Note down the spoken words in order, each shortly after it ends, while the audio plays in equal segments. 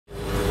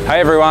Hey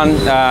everyone,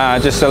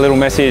 just a little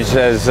message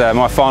as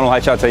my final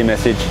HRT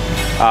message.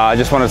 I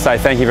just want to say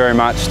thank you very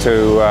much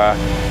to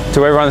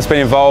everyone that's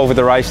been involved with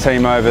the race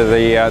team over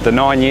the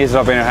 9 years that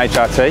I've been at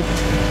HRT,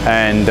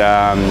 and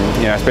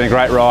you know, it's been a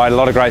great ride, a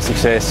lot of great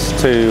success,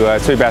 two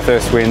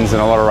Bathurst wins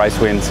and a lot of race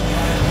wins,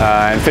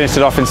 and finished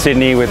it off in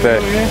Sydney with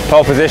the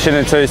pole position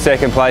and 2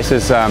 second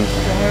places.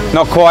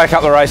 Not quite a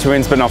couple of race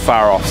wins, but not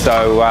far off.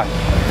 So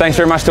thanks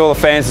very much to all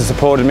the fans that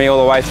supported me all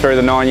the way through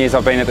the 9 years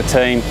I've been at the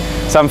team.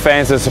 Some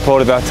fans that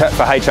supported for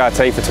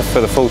HRT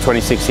for the full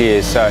 26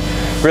 years. So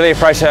really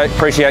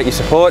appreciate your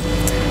support.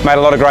 Made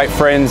a lot of great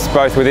friends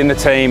both within the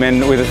team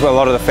and with a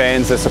lot of the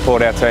fans that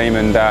support our team,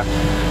 and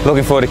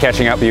looking forward to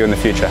catching up with you in the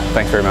future.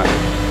 Thanks very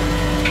much.